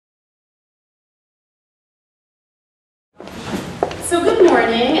So good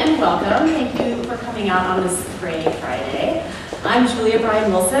morning and welcome. Thank you for coming out on this gray Friday. I'm Julia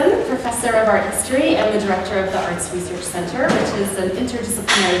Bryan-Wilson, Professor of Art History and the Director of the Arts Research Center, which is an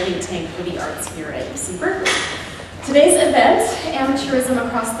interdisciplinary think tank for the arts here at UC Berkeley. Today's event, Amateurism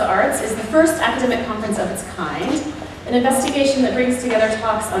Across the Arts, is the first academic conference of its kind, an investigation that brings together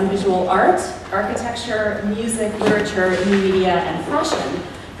talks on visual art, architecture, music, literature, new media, and fashion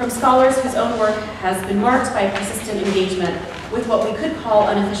from scholars whose own work has been marked by persistent engagement with what we could call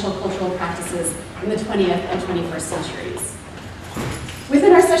unofficial cultural practices in the 20th and 21st centuries.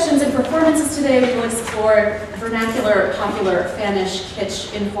 Within our sessions and performances today, we will explore vernacular, popular, fannish,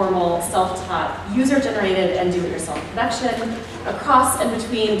 kitsch, informal, self-taught, user-generated, and do-it-yourself production across and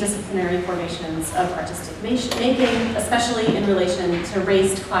between disciplinary formations of artistic making, especially in relation to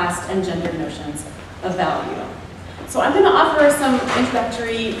race, class, and gender notions of value. So I'm going to offer some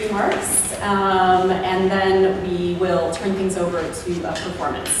introductory remarks, and then we will turn things over to a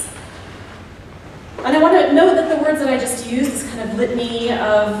performance. And I want to note that the words that I just used, this kind of litany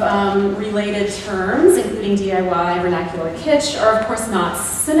of related terms, including DIY, vernacular, kitsch, are of course not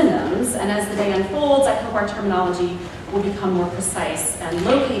synonyms, and as the day unfolds, I hope our terminology will become more precise and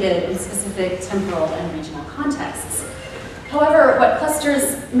located in specific temporal and regional contexts. However, what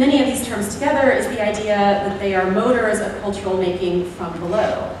clusters many of these terms together is the idea that they are motors of cultural making from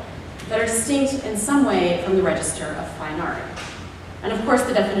below, that are distinct in some way from the register of fine art. And of course,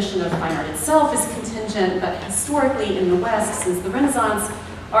 the definition of fine art itself is contingent, but historically in the West, since the Renaissance,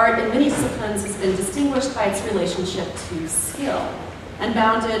 art in many disciplines has been distinguished by its relationship to skill, and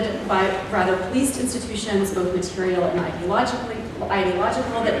bounded by rather policed institutions, both material and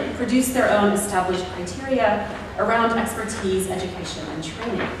ideological, that produce their own established criteria around expertise, education, and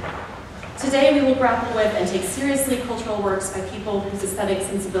training. Today, we will grapple with and take seriously cultural works by people whose aesthetic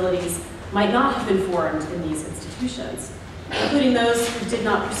sensibilities might not have been formed in these institutions, including those who did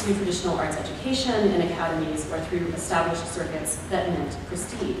not pursue traditional arts education in academies or through established circuits that meant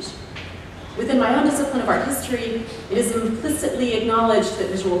prestige. Within my own discipline of art history, it is implicitly acknowledged that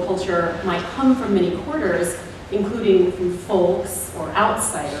visual culture might come from many quarters, including from folks or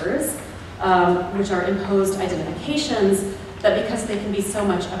outsiders, which are imposed identifications that, because they can be so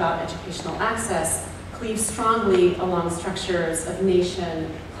much about educational access, cleave strongly along structures of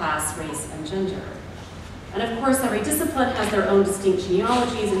nation, class, race, and gender. And of course, every discipline has their own distinct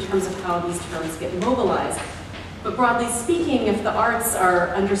genealogies in terms of how these terms get mobilized. But broadly speaking, if the arts are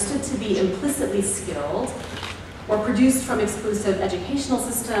understood to be implicitly skilled, or produced from exclusive educational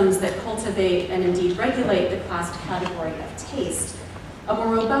systems that cultivate and indeed regulate the classed category of taste, a more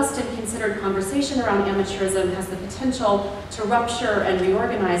robust and considered conversation around amateurism has the potential to rupture and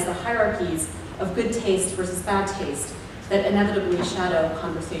reorganize the hierarchies of good taste versus bad taste that inevitably shadow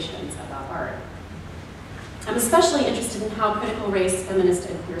conversations about art. I'm especially interested in how critical race, feminist,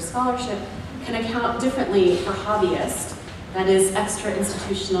 and queer scholarship can account differently for hobbyist, that is,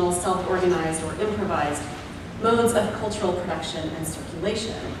 extra-institutional, self-organized, or improvised, modes of cultural production and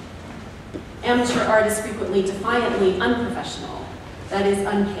circulation. Amateur art is frequently defiantly unprofessional, that is,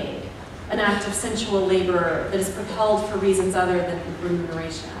 unpaid, an act of sensual labor that is propelled for reasons other than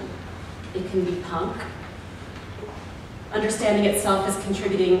remuneration. It can be punk, understanding itself as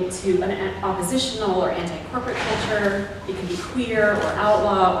contributing to an oppositional or anti-corporate culture. It can be queer or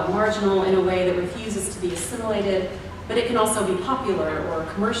outlaw or marginal in a way that refuses to be assimilated, but it can also be popular or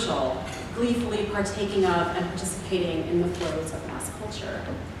commercial, gleefully partaking of and participating in the flows of mass culture.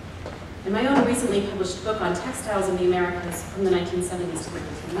 In my own recently published book on textiles in the Americas from the 1970s to the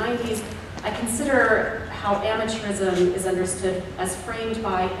 1990s, I consider how amateurism is understood as framed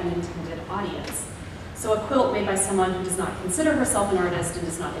by an intended audience. So a quilt made by someone who does not consider herself an artist and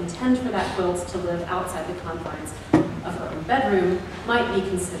does not intend for that quilt to live outside the confines of her own bedroom might be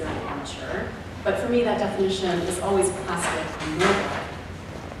considered amateur, but for me that definition is always plastic and mobile.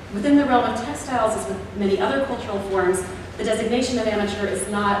 Within the realm of textiles, as with many other cultural forms, the designation of amateur is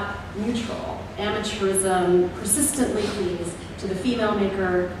not neutral. Amateurism persistently cleaves to the female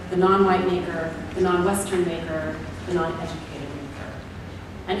maker, the non-white maker, the non-Western maker, the non-educated maker.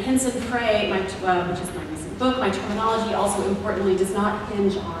 And Hints and Prey, which is my recent book, my terminology also importantly does not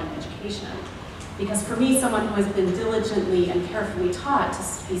hinge on education. Because for me, someone who has been diligently and carefully taught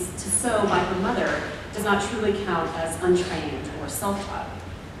to sew by her mother does not truly count as untrained or self-taught.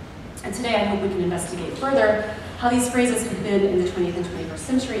 And today I hope we can investigate further how these phrases have been in the 20th and 21st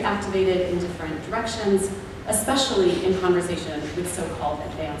century activated in different directions, especially in conversation with so-called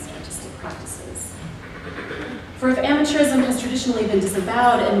advanced artistic practices. For if amateurism has traditionally been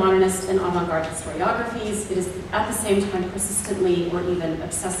disavowed in modernist and avant-garde historiographies, it is at the same time persistently or even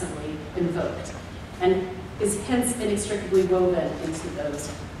obsessively invoked. and is hence inextricably woven into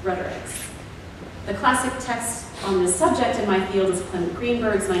those rhetorics. The classic text on this subject in my field is Clement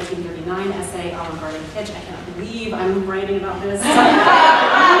Greenberg's 1939 essay, Avant-Garde and Kitsch. I cannot believe I'm writing about this. I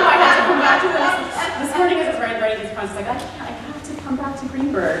had to come back to this. This morning as I was writing these points, I was like, I have to come back to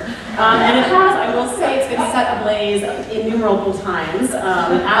Greenberg. And it has, I will say, it's been set ablaze innumerable times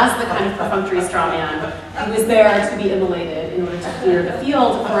as the kind of perfunctory straw man who is there to be immolated in order to clear the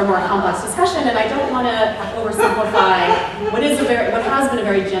field for a more complex discussion. And I don't want to oversimplify what has been a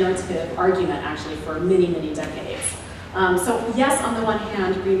very generative argument, actually, for many, many decades. So yes, on the one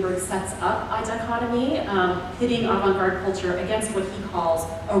hand, Greenberg sets up a dichotomy, pitting avant-garde culture against what he calls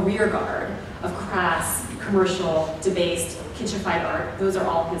a rearguard of crass, commercial, debased, kitchified art. Those are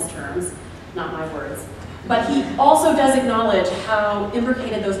all his terms, not my words. But he also does acknowledge how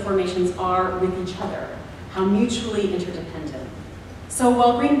imbricated those formations are with each other, how mutually interdependent. So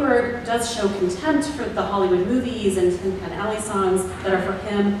while Greenberg does show contempt for the Hollywood movies and Tin Pan Alley songs that are for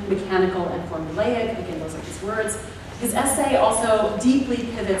him mechanical and formulaic, again, those are his words, his essay also deeply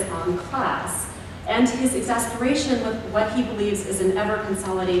pivots on class and his exasperation with what he believes is an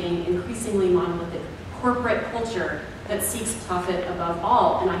ever-consolidating, increasingly monolithic corporate culture that seeks profit above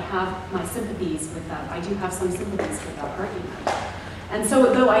all. And I have my sympathies with that. I do have some sympathies with that argument. And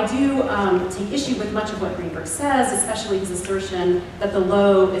so though I do take issue with much of what Greenberg says, especially his assertion that the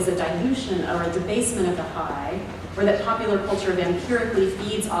low is a dilution or a debasement of the high, or that popular culture vampirically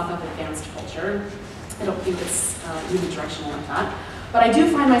feeds off of advanced culture, I don't think it's unidirectional like that. But I do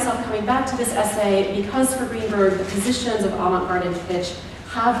find myself coming back to this essay because for Greenberg, the positions of avant-garde and kitsch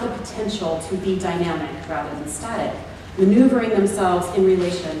have the potential to be dynamic rather than static, maneuvering themselves in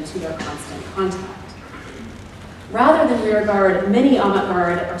relation to their constant contact. Rather than rearguard, many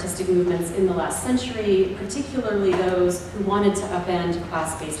avant-garde artistic movements in the last century, particularly those who wanted to upend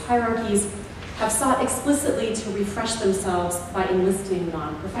class-based hierarchies, have sought explicitly to refresh themselves by enlisting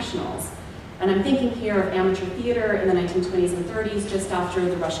non-professionals. And I'm thinking here of amateur theater in the 1920s and 30s, just after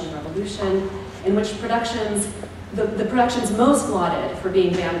the Russian Revolution, in which the productions most lauded for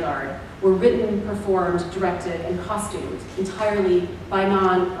being vanguard were written, performed, directed, and costumed entirely by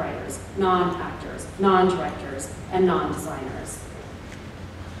non-writers, non-actors, non-directors, and non-designers.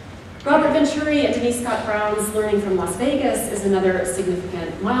 Robert Venturi and Denise Scott Brown's Learning from Las Vegas is another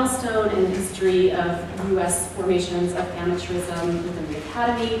significant milestone in the history of US formations of amateurism within the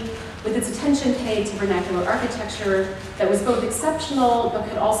academy, with its attention paid to vernacular architecture that was both exceptional but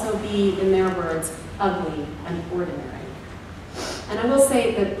could also be, in their words, ugly and ordinary. And I will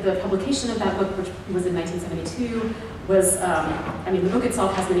say that the publication of that book, which was in 1972, was, I mean, the book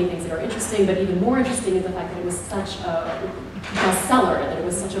itself has many things that are interesting, but even more interesting is the fact that it was such a bestseller, that it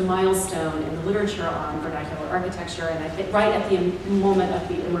was such a milestone in the literature on vernacular architecture, and I think right at the moment of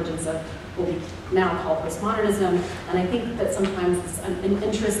the emergence of what we now call postmodernism, and I think that sometimes an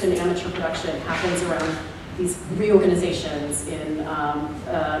interest in amateur production happens around these reorganizations in,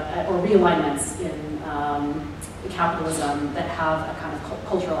 or realignments in capitalism that have a kind of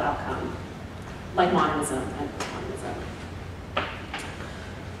cultural outcome, like modernism and postmodernism.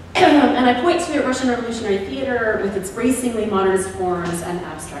 And I point to Russian Revolutionary Theater with its bracingly modernist forms and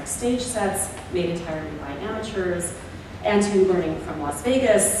abstract stage sets made entirely by amateurs, and to Learning from Las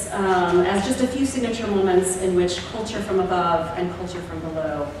Vegas as just a few signature moments in which culture from above and culture from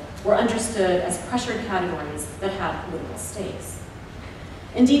below were understood as pressured categories that had political stakes.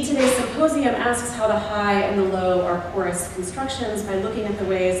 Indeed, today's symposium asks how the high and the low are porous constructions by looking at the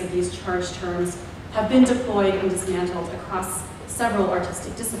ways that these charged terms have been deployed and dismantled across several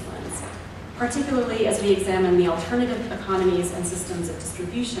artistic disciplines, particularly as we examine the alternative economies and systems of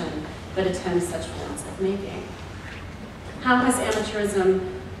distribution that attend such forms of making. How has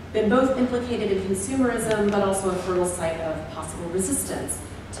amateurism been both implicated in consumerism, but also a fertile site of possible resistance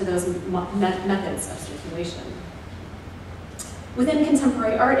to those methods of circulation? Within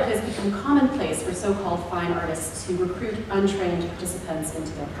contemporary art, it has become commonplace for so-called fine artists to recruit untrained participants into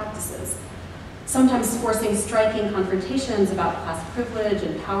their practices, sometimes forcing striking confrontations about class privilege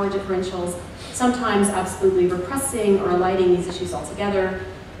and power differentials, sometimes absolutely repressing or eliding these issues altogether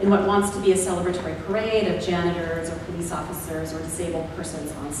in what wants to be a celebratory parade of janitors or police officers or disabled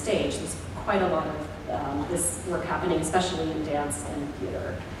persons on stage. There's quite a lot of this work happening, especially in dance and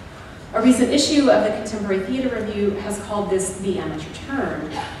theater. A recent issue of the Contemporary Theater Review has called this the amateur turn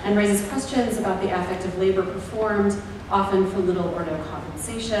and raises questions about the affect of labor performed, often for little or no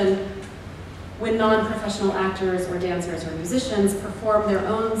compensation, when non-professional actors or dancers or musicians perform their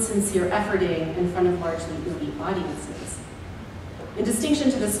own sincere efforting in front of largely elite audiences. In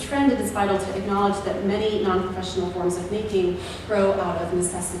distinction to this trend, it is vital to acknowledge that many non-professional forms of making grow out of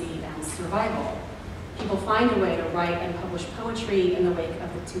necessity and survival. People find a way to write and publish poetry in the wake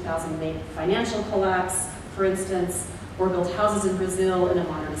of the 2008 financial collapse, for instance, or build houses in Brazil in a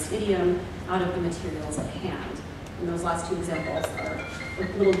modernist idiom out of the materials at hand. And those last two examples are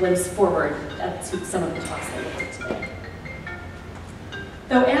a little glimpse forward to some of the talks that we'll hear today.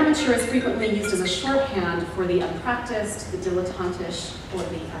 Though amateur is frequently used as a shorthand for the unpracticed, the dilettantish, or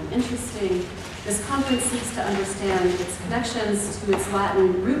the uninteresting, this conference seeks to understand its connections to its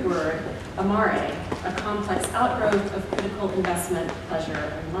Latin root word, amare, a complex outgrowth of critical investment, pleasure,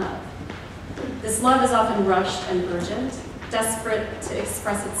 and love. This love is often rushed and urgent, desperate to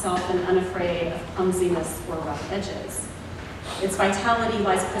express itself and unafraid of clumsiness or rough edges. Its vitality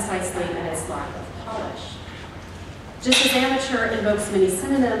lies precisely in its lack of polish. Just as amateur invokes many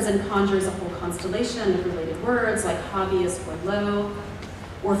synonyms and conjures a whole constellation of related words like hobbyist or low,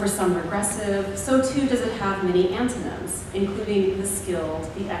 or for some regressive, so too does it have many antonyms, including the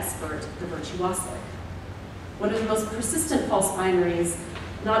skilled, the expert, the virtuosic. One of the most persistent false binaries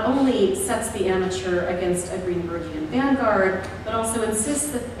not only sets the amateur against a Greenbergian vanguard, but also insists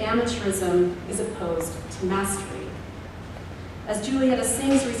that amateurism is opposed to mastery. As Julietta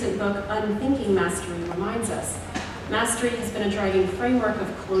Singh's recent book, Unthinking Mastery, reminds us, mastery has been a driving framework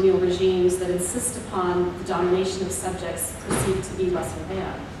of colonial regimes that insist upon the domination of subjects perceived to be lesser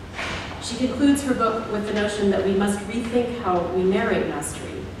than. She concludes her book with the notion that we must rethink how we narrate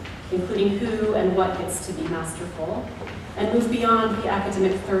mastery, including who and what gets to be masterful, and move beyond the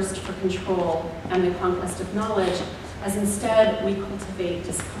academic thirst for control and the conquest of knowledge, as instead we cultivate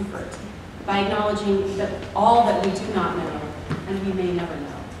discomfort by acknowledging that all that we do not know and we may never know.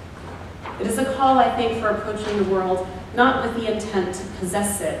 It is a call, I think, for approaching the world not with the intent to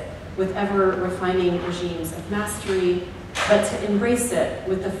possess it with ever-refining regimes of mastery, but to embrace it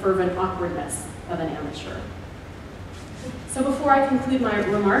with the fervent awkwardness of an amateur. So before I conclude my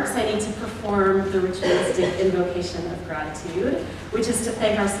remarks, I need to perform the ritualistic invocation of gratitude, which is to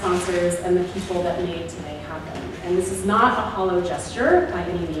thank our sponsors and the people that made today happen. And this is not a hollow gesture by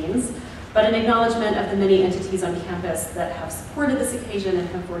any means, but an acknowledgement of the many entities on campus that have supported this occasion and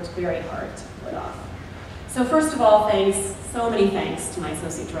have worked very hard to pull it off. So first of all, thanks, so many thanks to my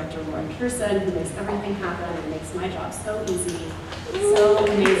Associate Director, Lauren Pearson, who makes everything happen and makes my job so easy, so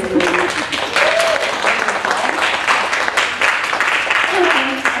amazingly.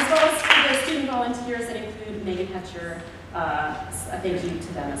 As well as to the student volunteers that include Megan Hetcher, a thank you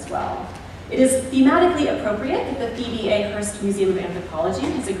to them as well. It is thematically appropriate that the Phoebe Hearst Museum of Anthropology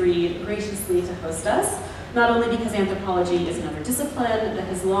has agreed graciously to host us, not only because anthropology is another discipline that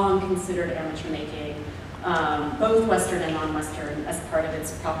has long considered amateur making, both Western and non-Western, as part of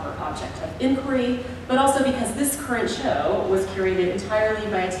its proper object of inquiry, but also because this current show was curated entirely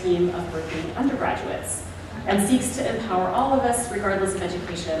by a team of Berkeley undergraduates and seeks to empower all of us, regardless of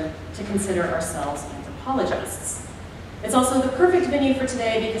education, to consider ourselves anthropologists. It's also the perfect venue for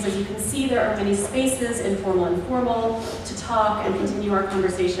today because, as you can see, there are many spaces, informal and formal, to talk and continue our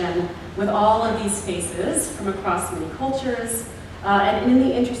conversation with all of these faces from across many cultures. And in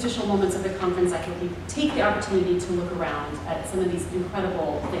the interstitial moments of the conference, I hope you take the opportunity to look around at some of these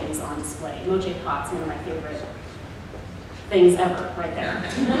incredible things on display. Moche pots, one of my favorite things ever, right there.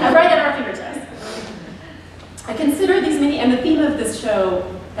 Right at our fingertips. I consider these many, and the theme of this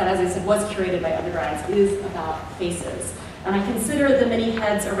show, that, as I said, was curated by undergrads, is about faces. And I consider the many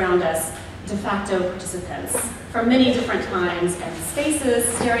heads around us de facto participants from many different times and spaces,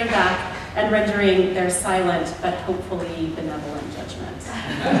 staring back and rendering their silent but hopefully benevolent judgment.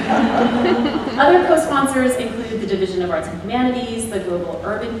 Other co-sponsors include the Division of Arts and Humanities, the Global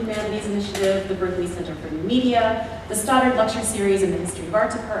Urban Humanities Initiative, the Berkeley Center for New Media, the Stoddard Lecture Series in the History of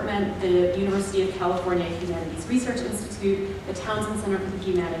Art Department, the University of California Humanities Research Institute, the Townsend Center for the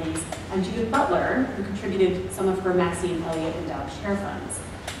Humanities, and Judith Butler, who contributed some of her Maxine Elliott Endowed Share Funds.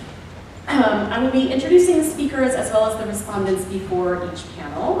 I will be introducing the speakers as well as the respondents before each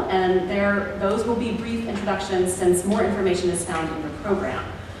panel, and those will be brief introductions since more information is found in your program.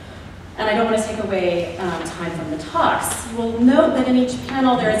 And I don't want to take away time from the talks. You will note that in each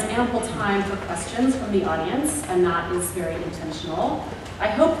panel there is ample time for questions from the audience, and that is very intentional. I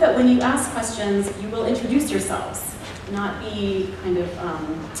hope that when you ask questions, you will introduce yourselves, not be kind of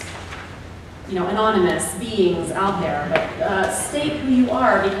anonymous beings out there, but state who you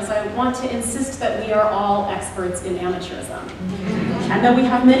are, because I want to insist that we are all experts in amateurism. And though we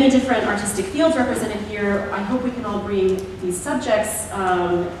have many different artistic fields represented here, I hope we can all bring these subjects,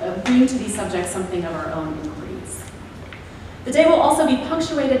 bring to these subjects something of our own inquiries. The day will also be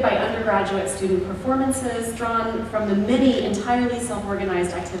punctuated by undergraduate student performances drawn from the many entirely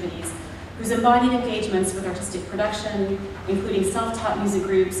self-organized activities whose embodied engagements with artistic production, including self-taught music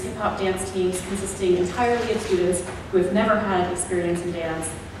groups, hip-hop dance teams consisting entirely of students who have never had experience in dance,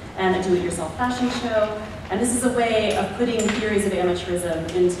 and a do-it-yourself fashion show. And this is a way of putting theories of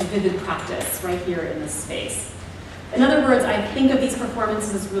amateurism into vivid practice right here in this space. In other words, I think of these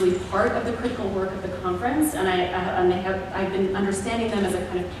performances as really part of the critical work of the conference, and I've been understanding them as a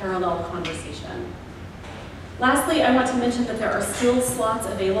kind of parallel conversation. Lastly, I want to mention that there are still slots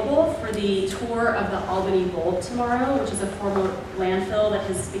available for the tour of the Albany Bulb tomorrow, which is a former landfill that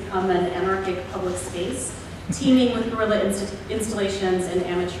has become an anarchic public space, teeming with guerrilla installations and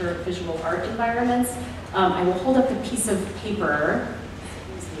amateur visual art environments. I will hold up the piece of paper.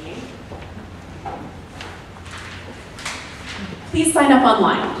 Please sign up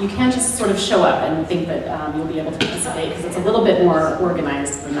online. You can't just sort of show up and think that you'll be able to participate, because it's a little bit more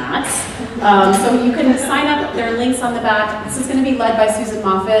organized than that. So you can sign up. There are links on the back. This is going to be led by Susan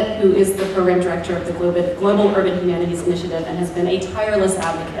Moffett, who is the program director of the Global Urban Humanities Initiative and has been a tireless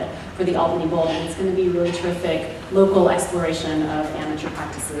advocate for the Albany Bowl. And it's going to be really terrific local exploration of amateur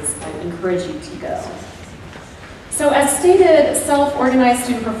practices. I encourage you to go. So as stated, self-organized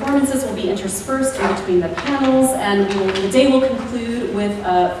student performances will be interspersed in between the panels, and the day will conclude with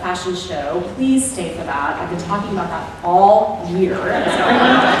a fashion show. Please stay for that. I've been talking about that all year.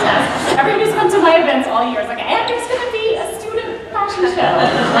 Everybody who's come to my events all year is like, and there's going to be a student fashion show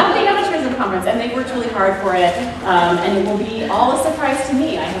at the Amateurism Conference, and they worked really hard for it, and it will be all a surprise to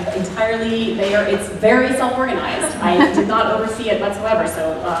me. I have it's very self-organized. I did not oversee it whatsoever,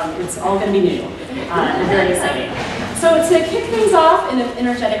 so it's all going to be new and very exciting. So to kick things off in an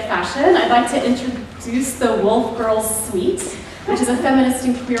energetic fashion, I'd like to introduce the Wolf Girls Suite, which is a feminist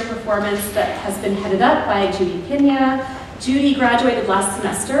and queer performance that has been headed up by Judy Pena. Judy graduated last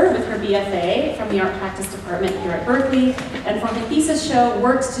semester with her BFA from the Art Practice Department here at Berkeley, and for her thesis show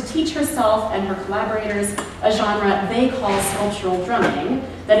worked to teach herself and her collaborators a genre they call sculptural drumming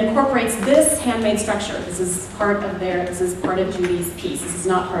that incorporates this handmade structure. This is part of Judy's piece. This is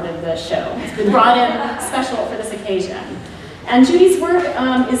not part of the show. It's been brought in special for this occasion. And Judy's work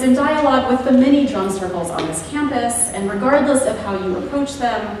is in dialogue with the many drum circles on this campus, and regardless of how you approach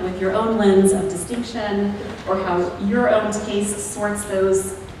them with your own lens of distinction, or how your own taste sorts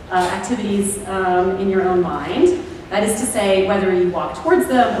those activities in your own mind, that is to say, whether you walk towards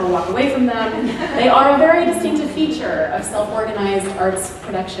them or walk away from them, they are a very distinctive feature of self-organized arts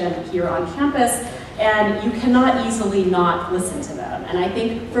production here on campus, and you cannot easily not listen to them. And I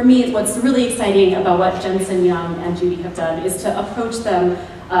think, for me, what's really exciting about what Jensen Young and Judy have done is to approach them,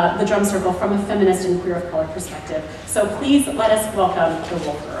 the drum circle, from a feminist and queer of color perspective. So please let us welcome the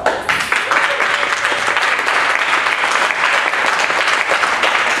Wolf Girls.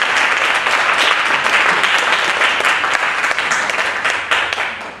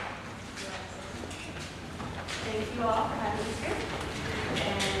 Thank you all for having us here.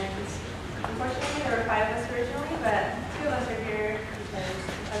 And unfortunately, there were 5 of us originally, but 2 of us are here because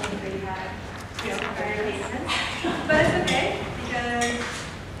I think we had prior engagements. But it's okay, because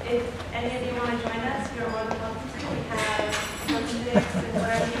if any of you want to join us, you're more than welcome to. We have drumsticks and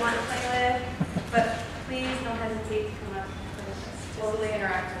whatever you want to play with. But please don't hesitate to come up with us. Totally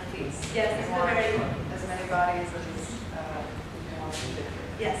interactive piece. Yes, this is a very as many bodies as you want to do.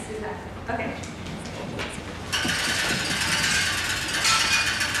 yes, exactly. Okay.